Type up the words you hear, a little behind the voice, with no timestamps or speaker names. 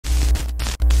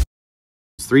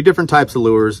3 different types of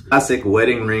lures. Classic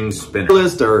wedding ring spinner.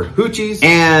 List are hoochies.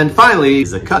 And finally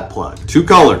is a cut plug. 2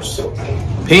 colors,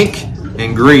 pink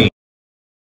and green.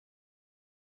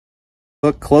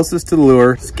 Hook closest to the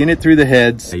lure, skin it through the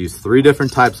heads. I use 3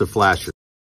 different types of flashers.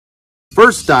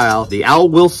 First style, the Al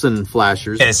Wilson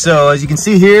flashers. Okay, so as you can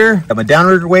see here, I have my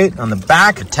downward weight on the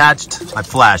back, attached my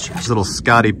flashers. Little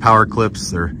Scotty power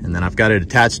clips there, and then I've got it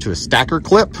attached to a stacker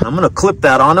clip. I'm gonna clip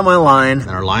that onto my line,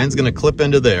 and our line's gonna clip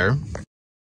into there.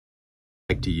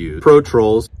 I like to use Pro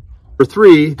Trolls. For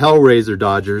 3 Hellraiser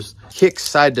Dodgers, kick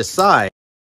side to side.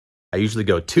 I usually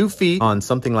go 2 feet on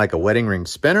something like a wedding ring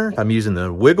spinner. I'm using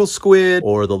the wiggle squid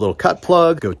or the little cut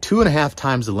plug. Go 2.5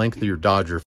 times the length of your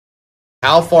Dodger.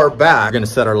 How far back we're going to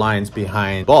set our lines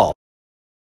behind ball.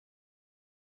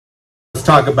 Let's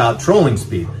talk about trolling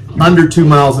speed. Under 2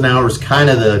 miles an hour is kind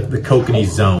of the Kokanee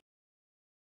zone.